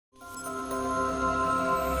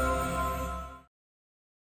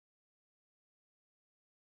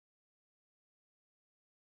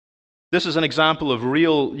This is an example of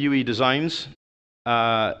real UE designs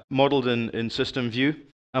modeled in System Vue.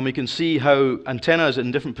 And we can see how antennas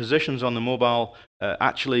in different positions on the mobile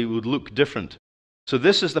actually would look different. So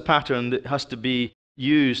this is the pattern that has to be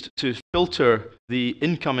used to filter the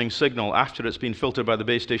incoming signal after it's been filtered by the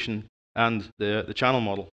base station and the channel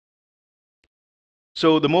model.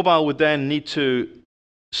 So the mobile would then need to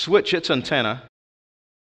switch its antenna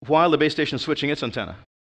while the base station is switching its antenna.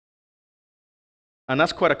 And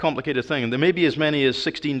that's quite a complicated thing. And there may be as many as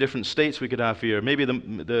 16 different states we could have here. Maybe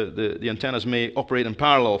the antennas may operate in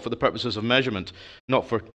parallel for the purposes of measurement, not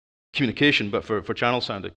for communication, but for channel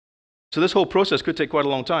sounding. So this whole process could take quite a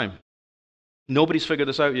long time. Nobody's figured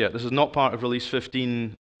this out yet. This is not part of Release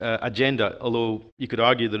 15 agenda, although you could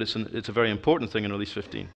argue that it's a very important thing in Release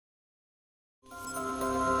 15.